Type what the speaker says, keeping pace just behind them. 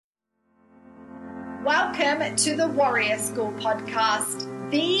Welcome to the Warrior School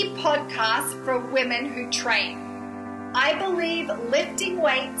podcast, the podcast for women who train. I believe lifting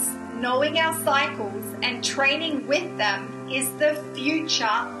weights, knowing our cycles, and training with them is the future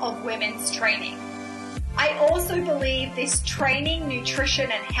of women's training. I also believe this training,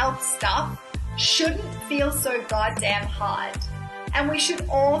 nutrition, and health stuff shouldn't feel so goddamn hard, and we should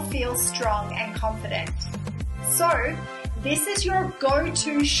all feel strong and confident. So, this is your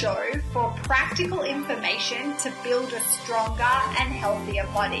go-to show for practical information to build a stronger and healthier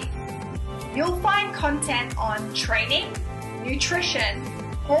body. You'll find content on training, nutrition,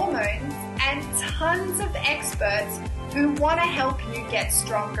 hormones, and tons of experts who want to help you get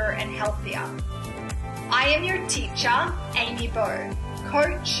stronger and healthier. I am your teacher, Amy Bowe,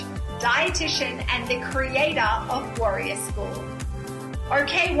 coach, dietitian, and the creator of Warrior School.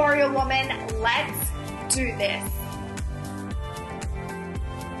 Okay, warrior woman, let's do this.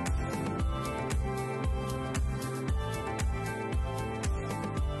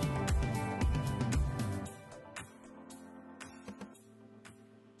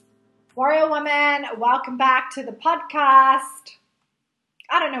 Warrior woman, welcome back to the podcast.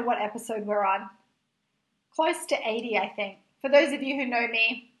 I don't know what episode we're on. Close to 80, I think. For those of you who know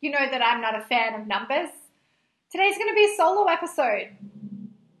me, you know that I'm not a fan of numbers. Today's going to be a solo episode.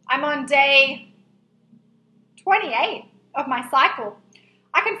 I'm on day 28 of my cycle.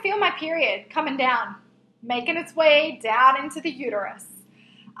 I can feel my period coming down, making its way down into the uterus.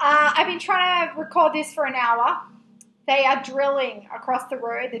 I've been trying to record this for an hour. They are drilling across the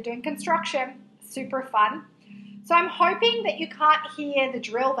road. They're doing construction. Super fun. So I'm hoping that you can't hear the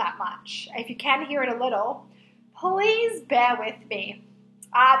drill that much. If you can hear it a little, please bear with me.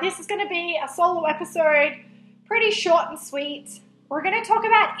 This is going to be a solo episode, pretty short and sweet. We're going to talk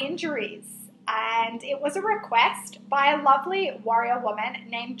about injuries. And it was a request by a lovely warrior woman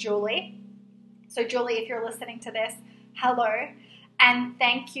named Julie. So Julie, if you're listening to this, hello. And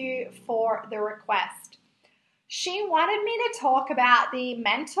thank you for the request. She wanted me to talk about the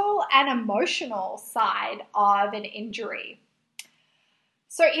mental and emotional side of an injury.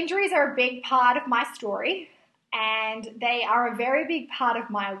 So injuries are a big part of my story, and they are a very big part of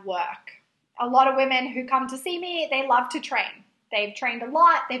my work. A lot of women who come to see me, they love to train. They've trained a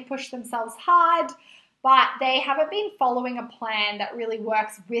lot, they've pushed themselves hard, but they haven't been following a plan that really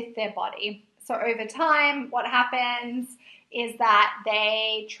works with their body. So over time, what happens is that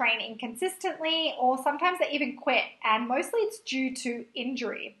they train inconsistently, or sometimes they even quit, and mostly it's due to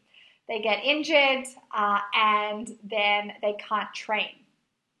injury. They get injured and then they can't train.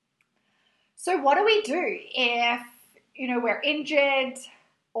 So what do we do if we're injured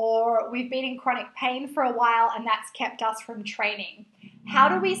or we've been in chronic pain for a while and that's kept us from training? How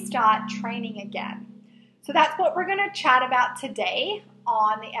do we start training again? So that's what we're going to chat about today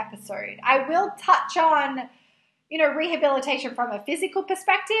on the episode. I will touch on rehabilitation from a physical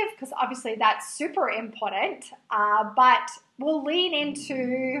perspective, because obviously that's super important, but we'll lean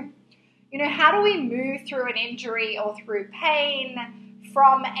into, how do we move through an injury or through pain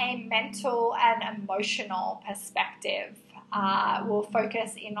from a mental and emotional perspective. We'll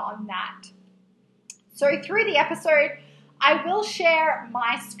focus in on that. So through the episode, I will share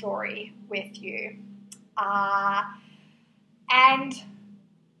my story with you. And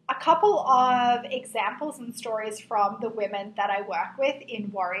a couple of examples and stories from the women that I work with in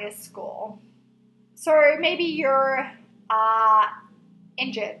Warrior School. So maybe you're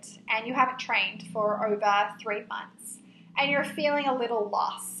injured and you haven't trained for over 3 months and you're feeling a little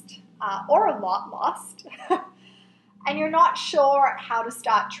lost or a lot lost and you're not sure how to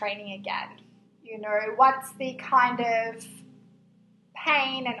start training again. Once the kind of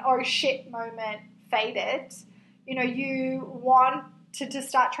pain and oh shit moment faded, you want to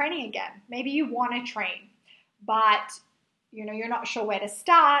start training again. Maybe you want to train, but you're not sure where to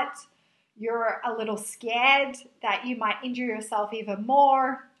start. You're a little scared that you might injure yourself even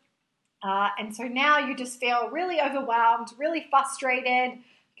more. And so now you just feel really overwhelmed, really frustrated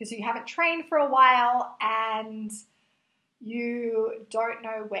because you haven't trained for a while and you don't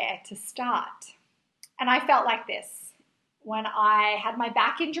know where to start. And I felt like this when I had my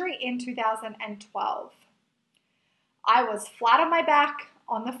back injury in 2012. I was flat on my back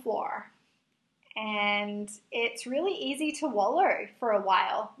on the floor, and it's really easy to wallow for a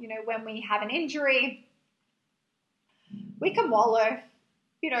while. When we have an injury, we can wallow.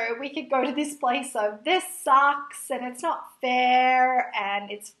 We could go to this place of this sucks and it's not fair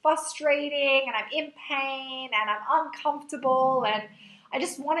and it's frustrating and I'm in pain and I'm uncomfortable and I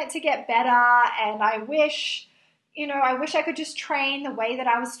just want it to get better and I wish I could just train the way that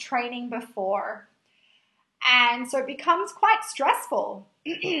I was training before. And so it becomes quite stressful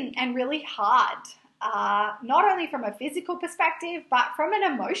and really hard. not only from a physical perspective, but from an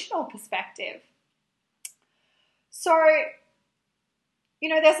emotional perspective. So,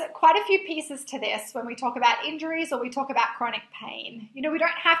 there's quite a few pieces to this when we talk about injuries or we talk about chronic pain. We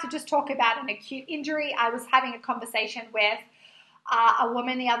don't have to just talk about an acute injury. I was having a conversation with a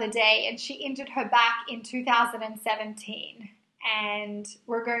woman the other day, and she injured her back in 2017, and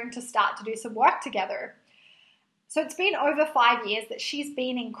we're going to start to do some work together. So it's been over 5 years that she's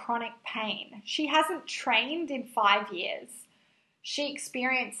been in chronic pain. She hasn't trained in 5 years. She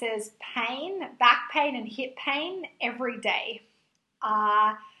experiences pain, back pain and hip pain every day.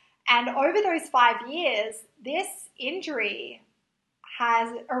 And over those 5 years, this injury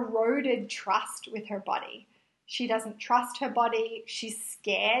has eroded trust with her body. She doesn't trust her body. She's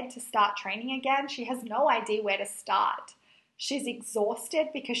scared to start training again. She has no idea where to start. She's exhausted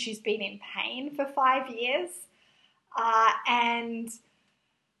because she's been in pain for 5 years. And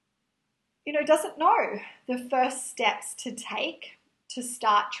doesn't know the first steps to take to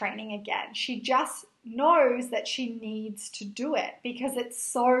start training again. She just knows that she needs to do it because it's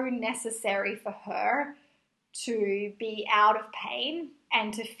so necessary for her to be out of pain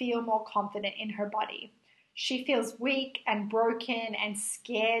and to feel more confident in her body. She feels weak and broken and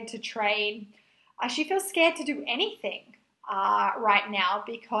scared to train. She feels scared to do anything right now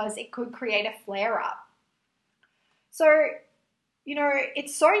because it could create a flare-up. So,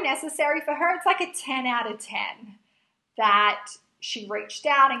 it's so necessary for her. It's like a 10 out of 10 that she reached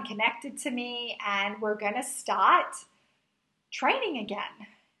out and connected to me, and we're going to start training again.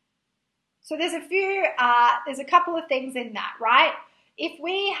 So there's a couple of things in that, right? If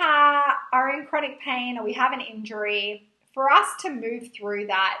we are in chronic pain or we have an injury, for us to move through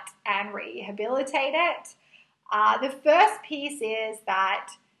that and rehabilitate it, the first piece is that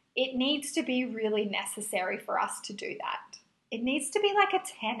it needs to be really necessary for us to do that. It needs to be like a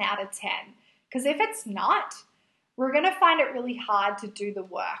 10 out of 10. Because if it's not, we're going to find it really hard to do the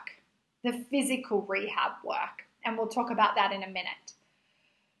work, the physical rehab work. And we'll talk about that in a minute.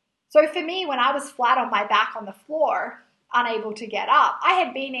 So for me, when I was flat on my back on the floor, unable to get up, I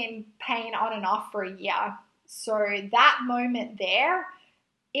had been in pain on and off for a year. So that moment there,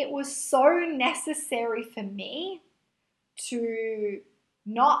 it was so necessary for me to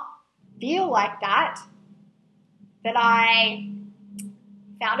not feel like that I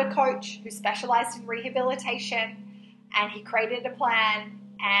found a coach who specialized in rehabilitation, and he created a plan,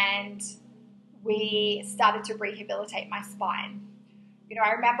 and we started to rehabilitate my spine.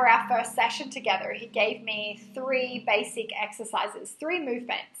 I remember our first session together, he gave me 3 basic exercises, 3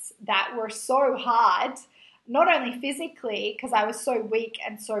 movements that were so hard, not only physically because I was so weak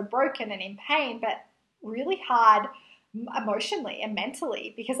and so broken and in pain, but really hard emotionally and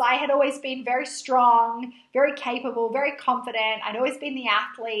mentally because I had always been very strong, very capable, very confident. I'd always been the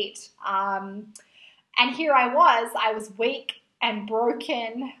athlete. And here I was weak and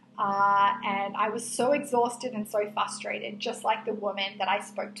broken, and I was so exhausted and so frustrated, just like the woman that I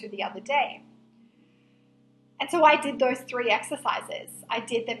spoke to the other day. And so I did those 3 exercises. I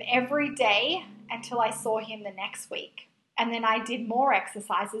did them every day until I saw him the next week. And then I did more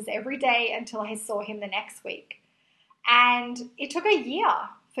exercises every day until I saw him the next week. And it took a year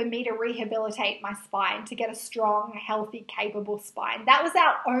for me to rehabilitate my spine, to get a strong, healthy, capable spine. That was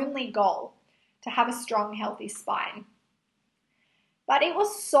our only goal, to have a strong, healthy spine. But it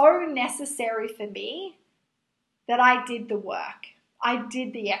was so necessary for me that I did the work. I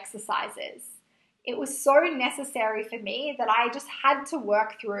did the exercises. It was so necessary for me that I just had to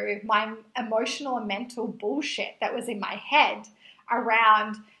work through my emotional and mental bullshit that was in my head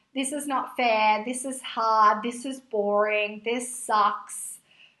around this is not fair, this is hard, this is boring, this sucks,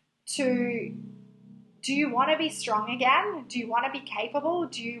 to do you want to be strong again? Do you want to be capable?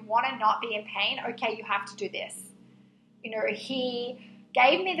 Do you want to not be in pain? Okay, you have to do this. He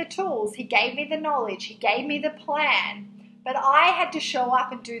gave me the tools, he gave me the knowledge, he gave me the plan, but I had to show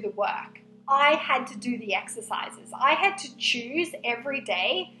up and do the work. I had to do the exercises. I had to choose every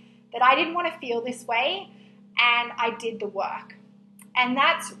day that I didn't want to feel this way, and I did the work. And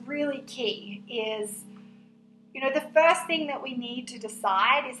that's really key is, the first thing that we need to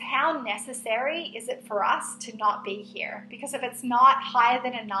decide is how necessary is it for us to not be here? Because if it's not higher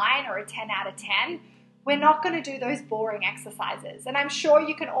than a 9 or a 10 out of 10, we're not going to do those boring exercises. And I'm sure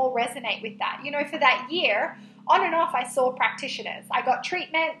you can all resonate with that. For that year, on and off, I saw practitioners. I got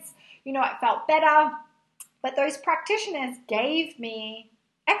treatments, it felt better. But those practitioners gave me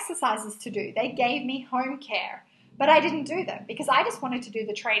exercises to do. They gave me home care. But I didn't do them because I just wanted to do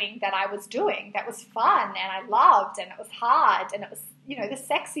the training that I was doing that was fun and I loved and it was hard and it was, the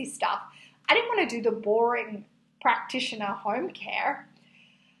sexy stuff. I didn't want to do the boring practitioner home care.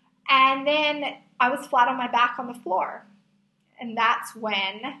 And And then I was flat on my back on the floor. And that's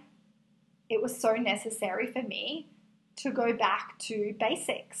when it was so necessary for me to go back to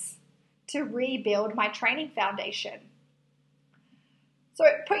basics, to rebuild my training foundation. So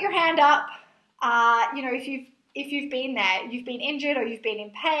put your hand up. If you've been there, you've been injured or you've been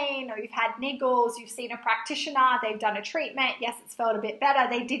in pain or you've had niggles, you've seen a practitioner, they've done a treatment. Yes, it's felt a bit better.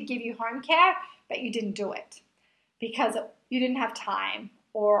 They did give you home care, but you didn't do it because you didn't have time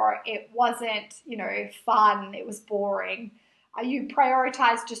or it wasn't, fun. It was boring. You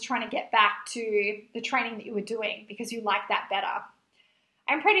prioritized just trying to get back to the training that you were doing because you like that better.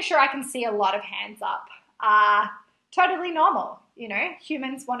 I'm pretty sure I can see a lot of hands up. Totally normal.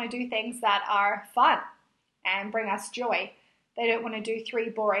 Humans want to do things that are fun and bring us joy. They don't want to do 3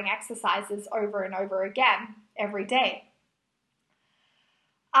 boring exercises over and over again every day.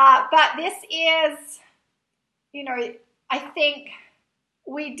 But this is, I think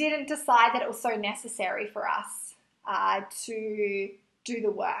we didn't decide that it was so necessary for us to do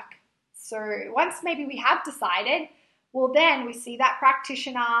the work. So once maybe we have decided, well, then we see that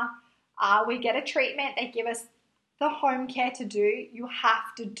practitioner, we get a treatment, they give us the home care to do. You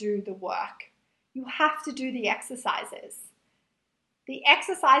have to do the work. You have to do the exercises. The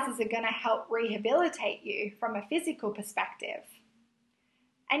exercises are going to help rehabilitate you from a physical perspective.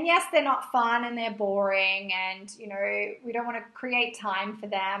 And yes, they're not fun and they're boring and, we don't want to create time for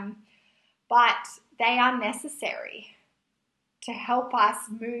them, but they are necessary to help us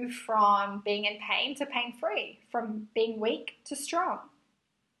move from being in pain to pain-free, from being weak to strong.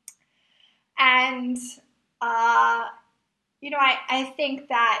 And, I think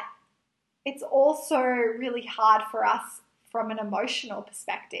that it's also really hard for us from an emotional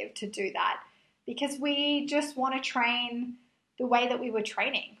perspective to do that because we just want to train the way that we were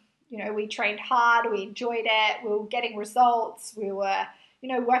training. We trained hard, we enjoyed it, we were getting results, we were,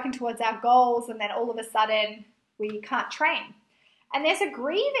 working towards our goals, and then all of a sudden we can't train. And there's a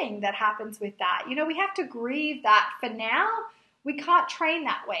grieving that happens with that. We have to grieve that for now we can't train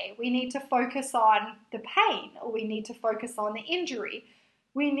that way. We need to focus on the pain or we need to focus on the injury.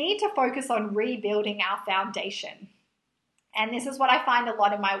 We need to focus on rebuilding our foundation. And this is what I find a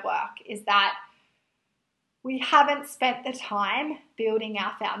lot in my work is that we haven't spent the time building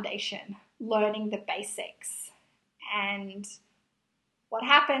our foundation, learning the basics. And what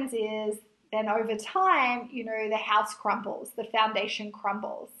happens is then over time, the house crumbles, the foundation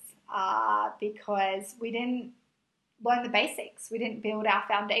crumbles because we didn't learn the basics. We didn't build our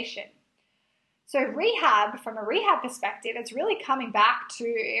foundation. So rehab, from a rehab perspective, it's really coming back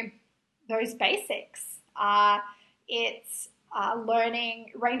to those basics. It's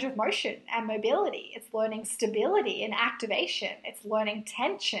learning range of motion and mobility. It's learning stability and activation. It's learning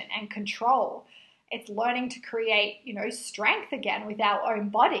tension and control. It's learning to create, strength again with our own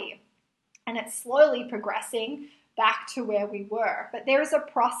body. And it's slowly progressing back to where we were. But there is a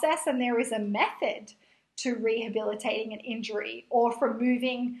process and there is a method to rehabilitating an injury or from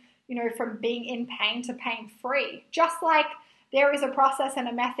moving, from being in pain to pain-free. Just like there is a process and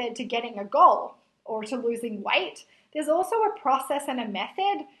a method to getting a goal or to losing weight, there's also a process and a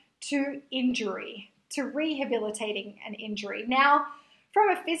method to injury, to rehabilitating an injury. Now, from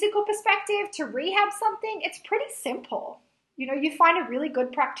a physical perspective, to rehab something, it's pretty simple. You find a really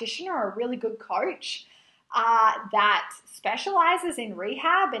good practitioner or a really good coach that specializes in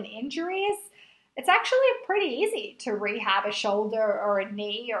rehab and injuries. It's actually pretty easy to rehab a shoulder or a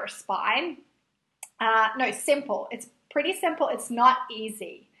knee or a spine. Simple. It's pretty simple. It's not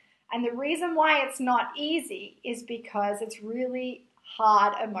easy. And the reason why it's not easy is because it's really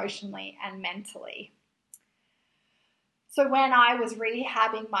hard emotionally and mentally. So when I was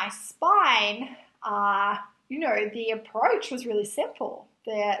rehabbing my spine, the approach was really simple.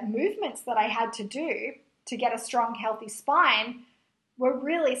 The movements that I had to do to get a strong, healthy spine were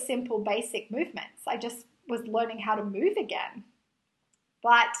really simple, basic movements. I just was learning how to move again.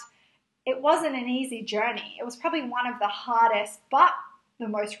 But it wasn't an easy journey. It was probably one of the hardest, but the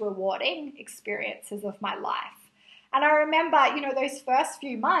most rewarding experiences of my life. And I remember, those first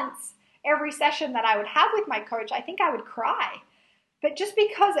few months, every session that I would have with my coach, I think I would cry. But just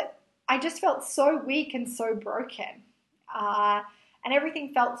because I just felt so weak and so broken. And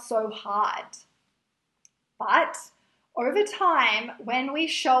everything felt so hard. But over time, when we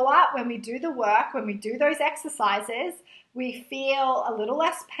show up, when we do the work, when we do those exercises, we feel a little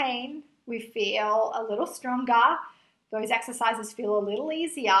less pain. We feel a little stronger. Those exercises feel a little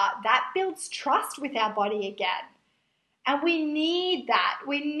easier. That builds trust with our body again. And we need that.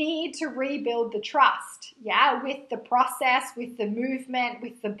 We need to rebuild the trust, with the process, with the movement,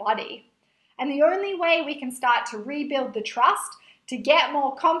 with the body. And the only way we can start to rebuild the trust to get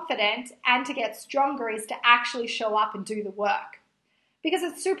more confident and to get stronger is to actually show up and do the work. Because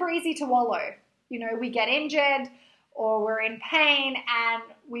it's super easy to wallow. You know, we get injured or we're in pain and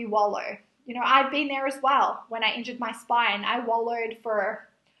we wallow. You know, I've been there as well. When I injured my spine, I wallowed for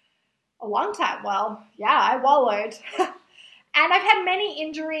a long time. Well, yeah, I wallowed. And I've had many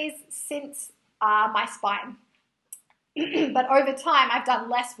injuries since my spine. But over time, I've done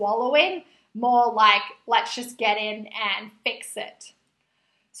less wallowing, more like, let's just get in and fix it.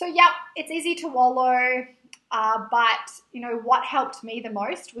 So, yeah, it's easy to wallow. But, you know, what helped me the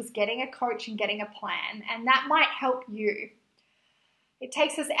most was getting a coach and getting a plan. And that might help you. It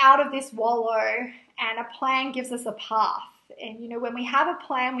takes us out of this wallow, and a plan gives us a path. And, you know, when we have a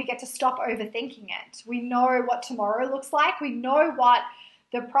plan, we get to stop overthinking it. We know what tomorrow looks like. We know what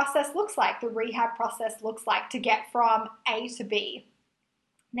the process looks like, the rehab process looks like to get from A to B.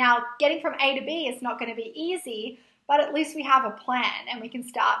 Now, getting from A to B is not going to be easy, but at least we have a plan and we can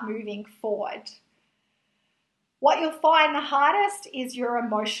start moving forward. What you'll find the hardest is your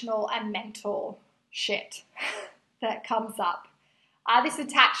emotional and mental shit that comes up. This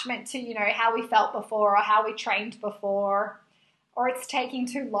attachment to, you know, how we felt before or how we trained before, or it's taking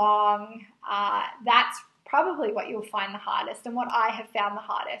too long. That's probably what you'll find the hardest and what I have found the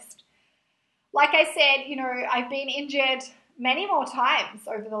hardest. Like I said, you know, I've been injured many more times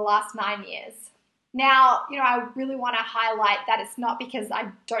over the last 9 years. Now, you know, I really want to highlight that it's not because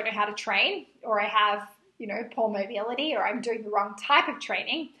I don't know how to train or I have, you know, poor mobility or I'm doing the wrong type of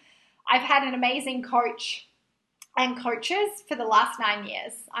training. I've had an amazing coach and coaches for the last 9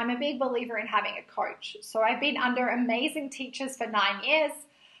 years. I'm a big believer in having a coach. So I've been under amazing teachers for 9 years.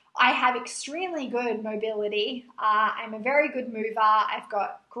 I have extremely good mobility. I'm a very good mover. I've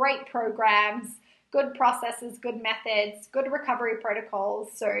got great programs, good processes, good methods, good recovery protocols.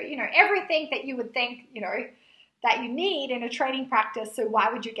 So, you know, everything that you would think, you know, that you need in a training practice. So why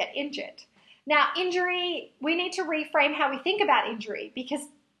would you get injured? Now, injury, we need to reframe how we think about injury, because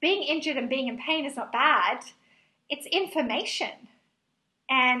being injured and being in pain is not bad. It's information.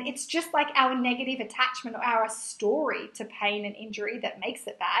 And it's just like our negative attachment or our story to pain and injury that makes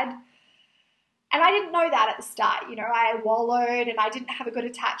it bad. And I didn't know that at the start. You know, I wallowed and I didn't have a good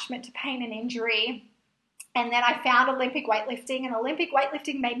attachment to pain and injury. And then I found Olympic weightlifting, and Olympic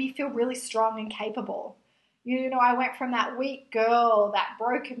weightlifting made me feel really strong and capable. You know, I went from that weak girl, that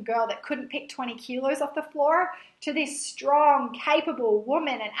broken girl that couldn't pick 20 kilos off the floor to this strong, capable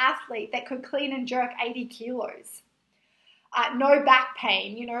woman and athlete that could clean and jerk 80 kilos. No back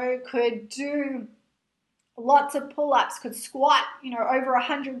pain, you know, could do lots of pull-ups, could squat, you know, over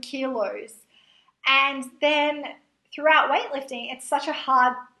 100 kilos. And then throughout weightlifting, it's such a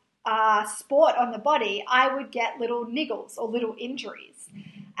hard sport on the body, I would get little niggles or little injuries.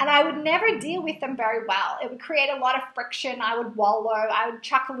 And I would never deal with them very well. It would create a lot of friction. I would wallow. I would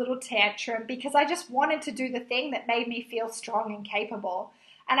chuck a little tantrum because I just wanted to do the thing that made me feel strong and capable.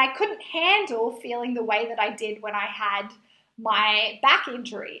 And I couldn't handle feeling the way that I did when I had my back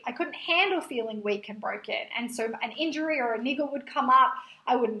injury. I couldn't handle feeling weak and broken. And so an injury or a niggle would come up.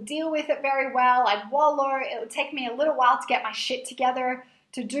 I wouldn't deal with it very well. I'd wallow. It would take me a little while to get my shit together,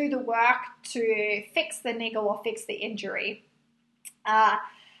 to do the work, to fix the niggle or fix the injury.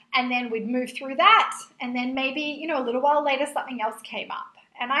 And then we'd move through that. And then maybe, you know, a little while later, something else came up.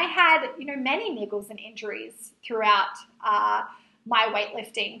 And I had, you know, many niggles and injuries throughout my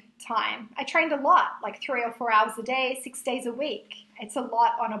weightlifting time. I trained a lot, like 3 or 4 hours a day, 6 days a week. It's a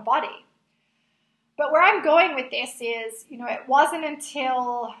lot on a body. But where I'm going with this is, you know, it wasn't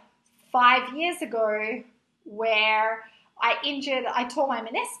until 5 years ago where I tore my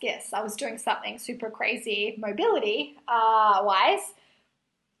meniscus. I was doing something super crazy mobility wise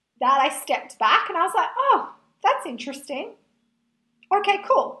that I stepped back and I was like, oh, that's interesting. Okay,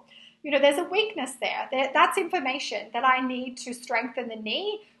 cool. You know, there's a weakness there. That's information that I need to strengthen the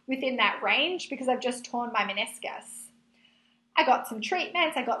knee within that range because I've just torn my meniscus. I got some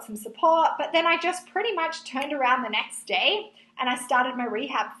treatments, I got some support, but then I just pretty much turned around the next day and I started my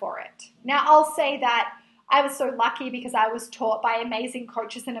rehab for it. Now, I'll say that I was so lucky because I was taught by amazing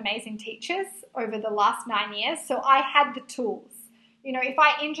coaches and amazing teachers over the last 9 years, so I had the tools. You know, if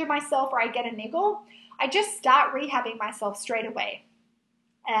I injure myself or I get a niggle, I just start rehabbing myself straight away.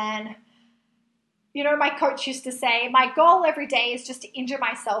 And, you know, my coach used to say, my goal every day is just to injure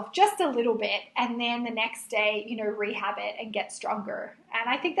myself just a little bit and then the next day, you know, rehab it and get stronger. And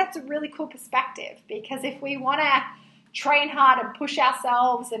I think that's a really cool perspective because if we want to train hard and push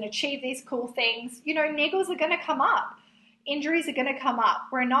ourselves and achieve these cool things, you know, niggles are going to come up. Injuries are going to come up.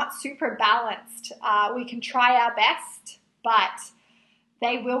 We're not super balanced. We can try our best, but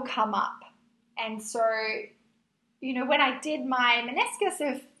they will come up. And so when I did my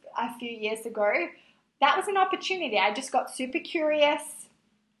meniscus a few years ago, that was an opportunity. I just got super curious.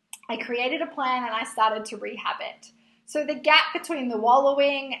 I created a plan and I started to rehab it. So the gap between the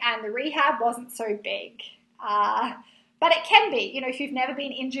wallowing and the rehab wasn't so big. But it can be, if you've never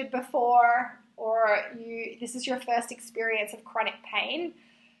been injured before, or this is your first experience of chronic pain,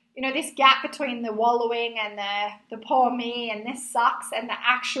 this gap between the wallowing and the poor me and this sucks and the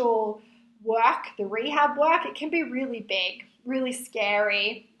actual work, the rehab work, it can be really big, really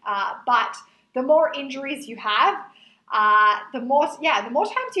scary. But the more injuries you have, the more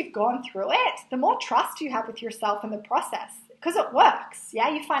times you've gone through it, the more trust you have with yourself in the process, because it works. Yeah,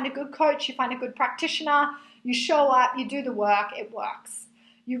 you find a good coach, you find a good practitioner, you show up, you do the work, it works.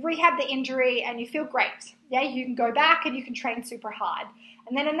 You rehab the injury and you feel great. Yeah, you can go back and you can train super hard.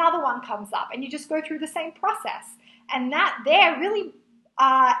 And then another one comes up and you just go through the same process. And that there really,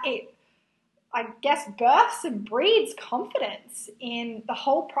 births and breeds confidence in the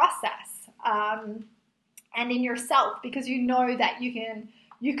whole process and in yourself, because you know that you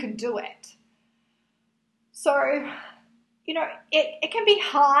can do it. So, it can be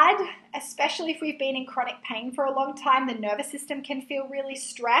hard, especially if we've been in chronic pain for a long time. The nervous system can feel really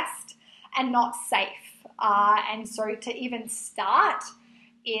stressed and not safe. And so to even start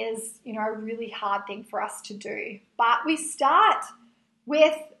is, a really hard thing for us to do. But we start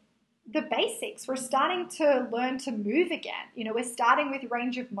with the basics. We're starting to learn to move again. We're starting with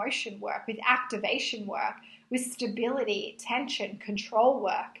range of motion work, with activation work, with stability, tension, control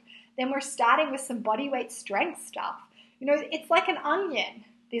work. Then we're starting with some body weight strength stuff. It's like an onion,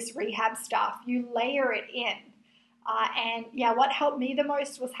 this rehab stuff. You layer it in. What helped me the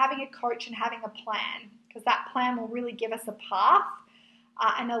most was having a coach and having a plan, because that plan will really give us a path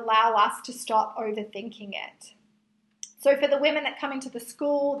and allow us to stop overthinking it. So for the women that come into the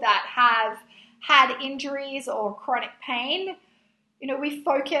school that have had injuries or chronic pain, we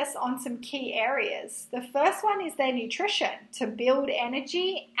focus on some key areas. The first one is their nutrition to build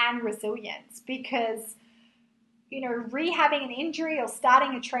energy and resilience, because rehabbing an injury or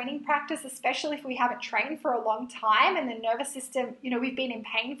starting a training practice, especially if we haven't trained for a long time and the nervous system, we've been in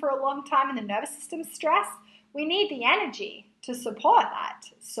pain for a long time and the nervous system's stressed, we need the energy to support that.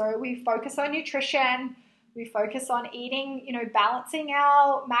 So we focus on nutrition, we focus on eating, balancing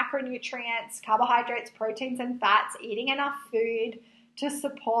our macronutrients, carbohydrates, proteins, and fats, eating enough food to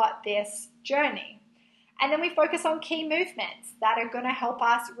support this journey. And then we focus on key movements that are going to help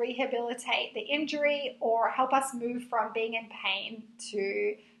us rehabilitate the injury or help us move from being in pain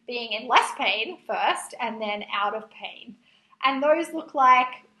to being in less pain first and then out of pain. And those look like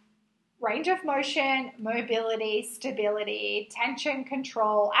range of motion, mobility, stability, tension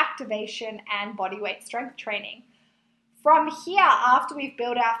control, activation, and body weight strength training. From here, after we've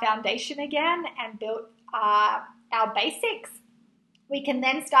built our foundation again and built our basics, we can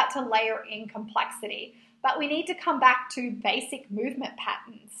then start to layer in complexity. But we need to come back to basic movement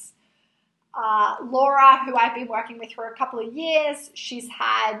patterns. Laura, who I've been working with for a couple of years, she's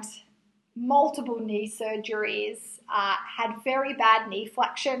had multiple knee surgeries, had very bad knee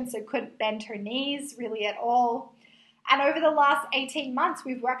flexion, so couldn't bend her knees really at all. And over the last 18 months,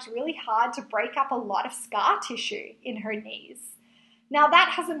 we've worked really hard to break up a lot of scar tissue in her knees. Now,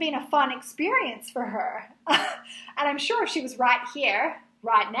 that hasn't been a fun experience for her. And I'm sure if she was right here,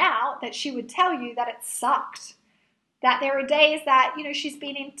 right now, that she would tell you that it sucked. That there are days that, she's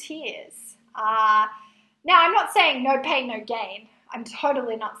been in tears. Now, I'm not saying no pain, no gain. I'm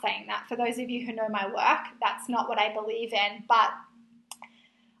totally not saying that. For those of you who know my work, that's not what I believe in. But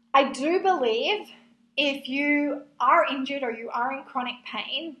I do believe if you are injured or you are in chronic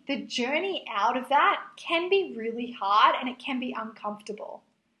pain, the journey out of that can be really hard and it can be uncomfortable.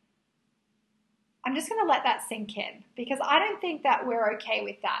 I'm just going to let that sink in, because I don't think that we're okay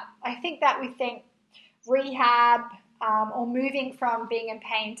with that. I think that we think rehab or moving from being in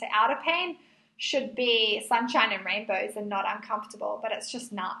pain to out of pain should be sunshine and rainbows and not uncomfortable, but it's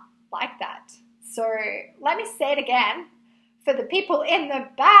just not like that. So let me say it again for the people in the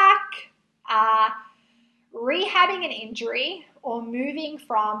back. Rehabbing an injury or moving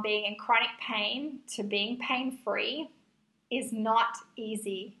from being in chronic pain to being pain-free is not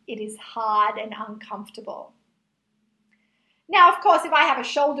easy. It is hard and uncomfortable. Now, of course, if I have a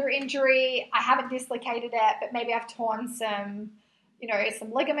shoulder injury, I haven't dislocated it, but maybe I've torn some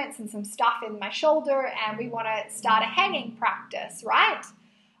ligaments and some stuff in my shoulder, and we want to start a hanging practice, right?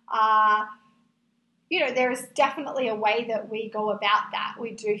 There's definitely a way that we go about that.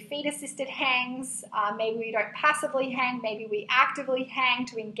 We do feet-assisted hangs. Maybe we don't passively hang. Maybe we actively hang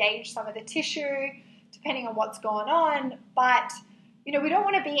to engage some of the tissue, depending on what's going on. But, we don't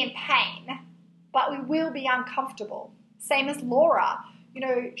want to be in pain but we will be uncomfortable. Same as Laura.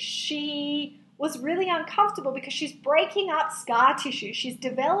 She was really uncomfortable because she's breaking up scar tissue. She's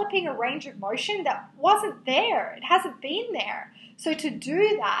developing a range of motion that wasn't there. It hasn't been there. So to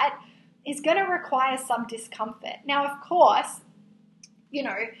do that is going to require some discomfort. Now, of course,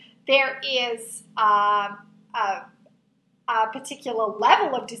 there is a particular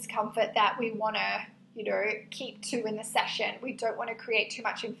level of discomfort that we want to, keep to in the session. We don't want to create too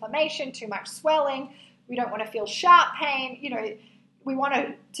much inflammation, too much swelling. We don't want to feel sharp pain. We want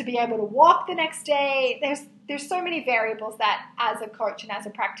to be able to walk the next day. There's so many variables that as a coach and as a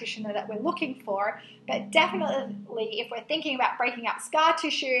practitioner that we're looking for. But definitely if we're thinking about breaking up scar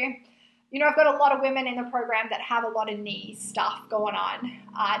tissue, I've got a lot of women in the program that have a lot of knee stuff going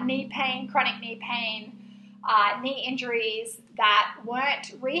on. Knee pain, chronic knee pain, knee injuries that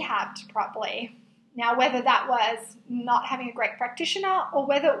weren't rehabbed properly. Now, whether that was not having a great practitioner or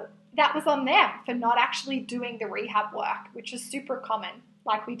whether that was on them for not actually doing the rehab work, which is super common,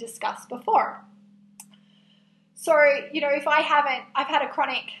 like we discussed before. So, if I've had a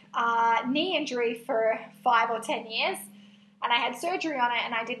chronic knee injury for 5 or 10 years and I had surgery on it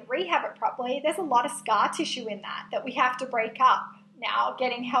and I didn't rehab it properly, there's a lot of scar tissue in that we have to break up. Now,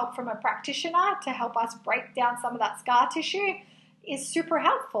 getting help from a practitioner to help us break down some of that scar tissue is super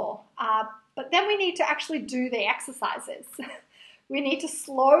helpful. But then we need to actually do the exercises. We need to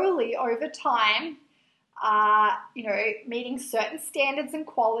slowly, over time, meeting certain standards and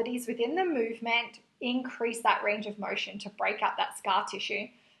qualities within the movement, increase that range of motion to break up that scar tissue.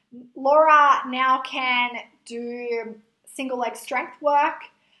 Laura now can do single leg strength work.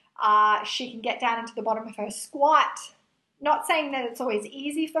 She can get down into the bottom of her squat. Not saying that it's always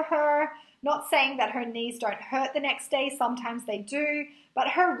easy for her, not saying that her knees don't hurt the next day. Sometimes they do, but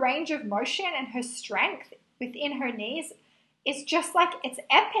her range of motion and her strength within her knees is just like, it's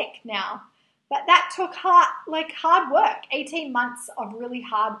epic now. But that took hard work, 18 months of really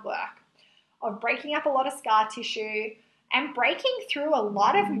hard work, of breaking up a lot of scar tissue and breaking through a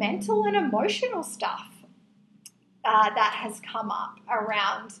lot of mental and emotional stuff that has come up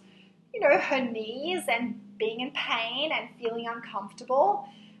around, her knees and being in pain and feeling uncomfortable.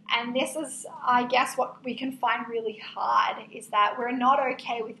 And this is, I guess, what we can find really hard is that we're not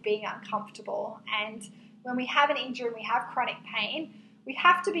okay with being uncomfortable. And when we have an injury and we have chronic pain, we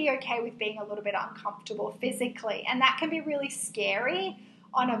have to be okay with being a little bit uncomfortable physically. And that can be really scary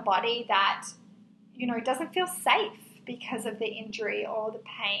on a body that, doesn't feel safe because of the injury or the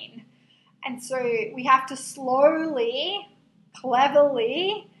pain. And so we have to slowly,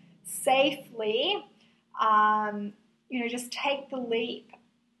 cleverly, safely, just take the leap,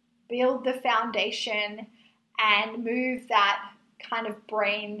 build the foundation, and move that kind of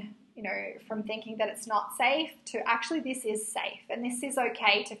brain, from thinking that it's not safe to actually this is safe and this is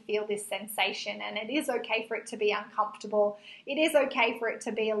okay to feel this sensation and it is okay for it to be uncomfortable. It is okay for it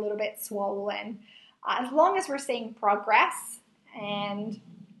to be a little bit swollen. As long as we're seeing progress and,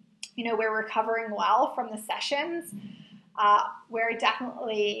 we're recovering well from the sessions, we're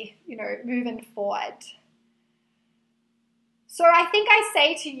definitely, moving forward. So I think I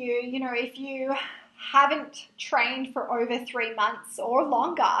say to you, if you haven't trained for over 3 months or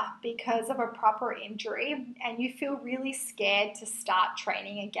longer because of a proper injury and you feel really scared to start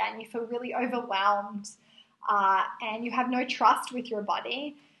training again, you feel really overwhelmed and you have no trust with your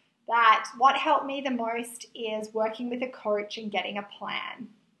body, that what helped me the most is working with a coach and getting a plan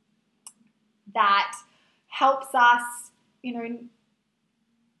that helps us,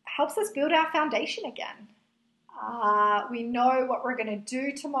 build our foundation again. We know what we're going to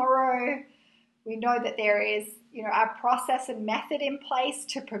do tomorrow. We know that there is, a process and method in place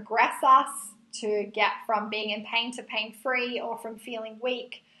to progress us to get from being in pain to pain-free or from feeling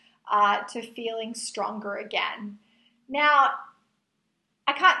weak to feeling stronger again. Now,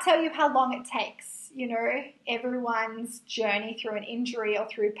 I can't tell you how long it takes. Everyone's journey through an injury or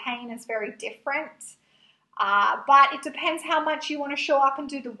through pain is very different. But it depends how much you want to show up and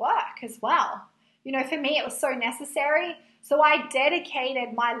do the work as well. For me, it was so necessary. So I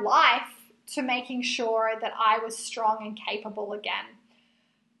dedicated my life to making sure that I was strong and capable again.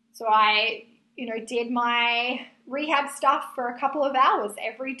 So I, did my rehab stuff for a couple of hours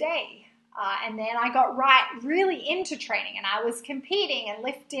every day. And then I got really into training and I was competing and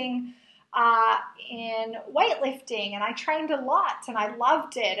lifting in weightlifting and I trained a lot and I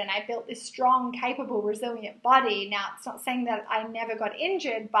loved it and I built this strong, capable, resilient body. Now, it's not saying that I never got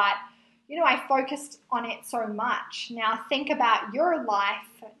injured, but I focused on it so much. Now think about your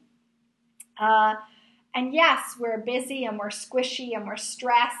life. And yes, we're busy and we're squishy and we're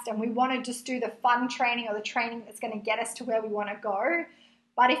stressed and we want to just do the fun training or the training that's going to get us to where we want to go.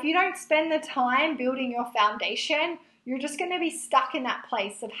 But if you don't spend the time building your foundation, you're just going to be stuck in that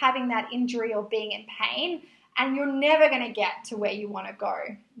place of having that injury or being in pain, and you're never going to get to where you want to go,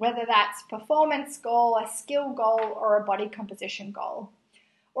 whether that's performance goal, a skill goal, or a body composition goal.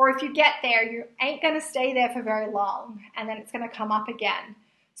 Or if you get there, you ain't going to stay there for very long, and then it's going to come up again.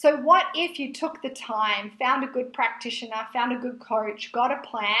 So what if you took the time, found a good practitioner, found a good coach, got a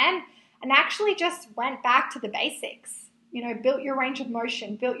plan, and actually just went back to the basics? You know, built your range of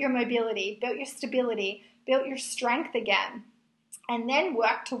motion, built your mobility, built your stability, built your strength again, and then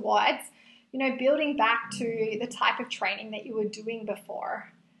worked towards, you know, building back to the type of training that you were doing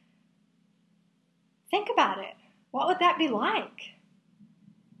before. Think about it. What would that be like?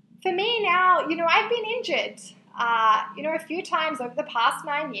 For me now, you know, I've been injured, a few times over the past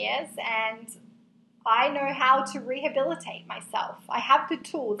 9 years, and I know how to rehabilitate myself. I have the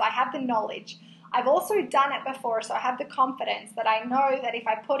tools, I have the knowledge. I've also done it before, so I have the confidence that I know that if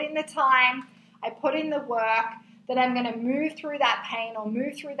I put in the time, I put in the work, that I'm going to move through that pain or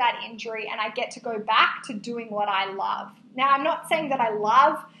move through that injury, and I get to go back to doing what I love. Now, I'm not saying that I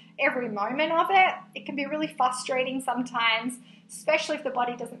love every moment of it. It can be really frustrating sometimes, especially if the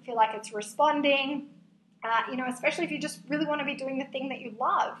body doesn't feel like it's responding, especially if you just really want to be doing the thing that you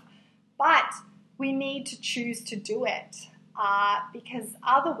love. But we need to choose to do it because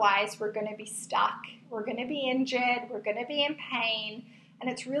otherwise we're going to be stuck. We're going to be injured. We're going to be in pain. And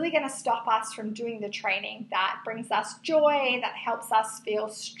it's really going to stop us from doing the training that brings us joy, that helps us feel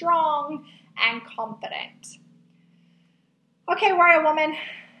strong and confident. Okay, Warrior Woman,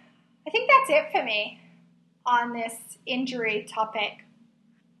 I think that's it for me on this injury topic.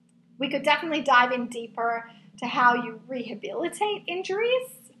 We could definitely dive in deeper to how you rehabilitate injuries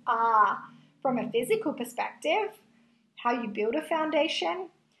from a physical perspective, how you build a foundation.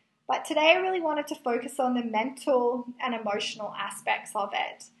 But today I really wanted to focus on the mental and emotional aspects of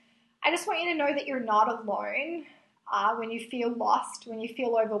it. I just want you to know that you're not alone when you feel lost, when you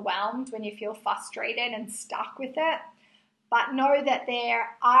feel overwhelmed, when you feel frustrated and stuck with it. But know that there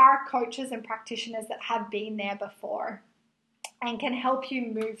are coaches and practitioners that have been there before and can help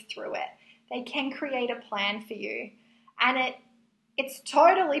you move through it. They can create a plan for you. And it's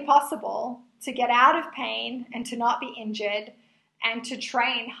totally possible to get out of pain and to not be injured and to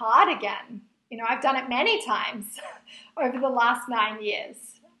train hard again. You know, I've done it many times over the last 9 years.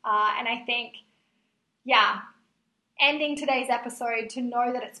 And I think, ending today's episode to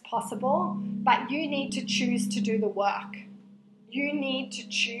know that it's possible, but you need to choose to do the work. You need to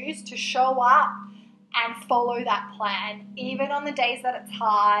choose to show up and follow that plan, even on the days that it's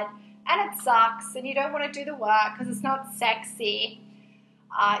hard and it sucks and you don't want to do the work because it's not sexy.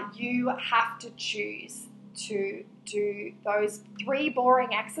 You have to choose to do those 3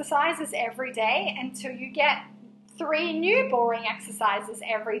 boring exercises every day until you get 3 new boring exercises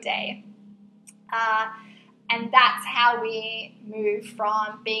every day. And that's how we move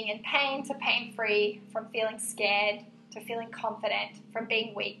from being in pain to pain-free, from feeling scared to feeling confident, from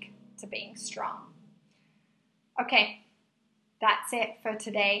being weak to being strong. Okay, that's it for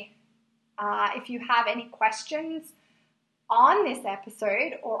today. If you have any questions on this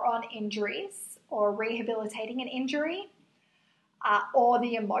episode or on injuries or rehabilitating an injury or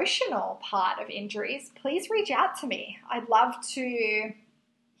the emotional part of injuries, please reach out to me. I'd love to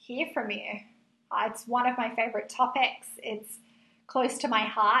hear from you. It's one of my favorite topics. It's close to my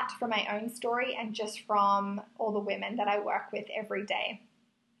heart from my own story and just from all the women that I work with every day.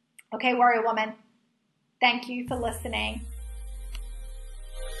 Okay, Warrior Woman, thank you for listening.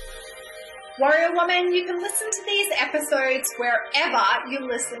 Warrior Woman, you can listen to these episodes wherever you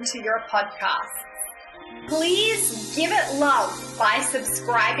listen to your podcasts. Please give it love by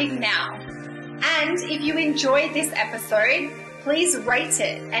subscribing now. And if you enjoyed this episode, please rate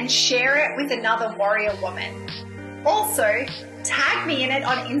it and share it with another Warrior Woman. Also, tag me in it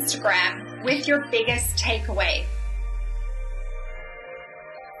on Instagram with your biggest takeaway.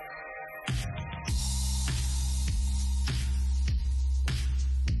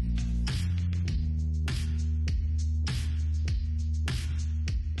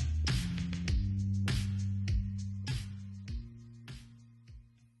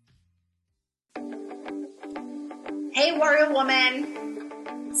 Hey Warrior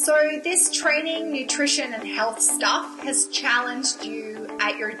Woman! So this training, nutrition and health stuff has challenged you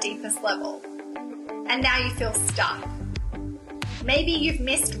at your deepest level and now you feel stuck. Maybe you've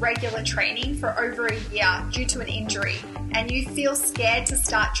missed regular training for over a year due to an injury and you feel scared to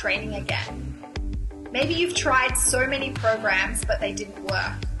start training again. Maybe you've tried so many programs but they didn't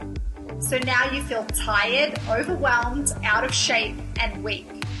work. So now you feel tired, overwhelmed, out of shape and weak.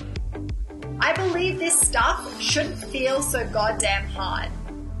 I believe this stuff shouldn't feel so goddamn hard.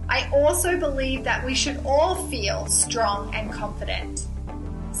 I also believe that we should all feel strong and confident.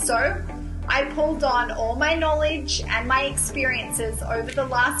 So, I pulled on all my knowledge and my experiences over the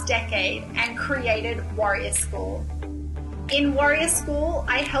last decade and created Warrior School. In Warrior School,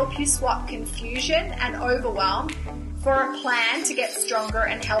 I help you swap confusion and overwhelm for a plan to get stronger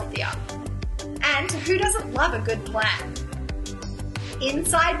and healthier. And who doesn't love a good plan?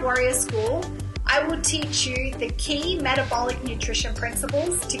 Inside Warrior School, I will teach you the key metabolic nutrition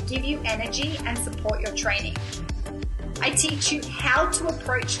principles to give you energy and support your training. I teach you how to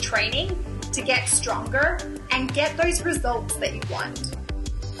approach training to get stronger and get those results that you want.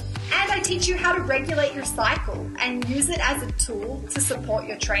 And I teach you how to regulate your cycle and use it as a tool to support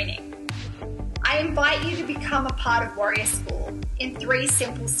your training. I invite you to become a part of Warrior School in 3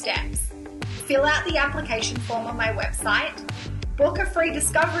 simple steps. Fill out the application form on my website, book a free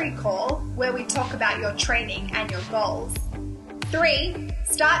discovery call where we talk about your training and your goals. 3,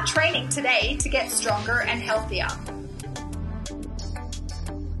 start training today to get stronger and healthier.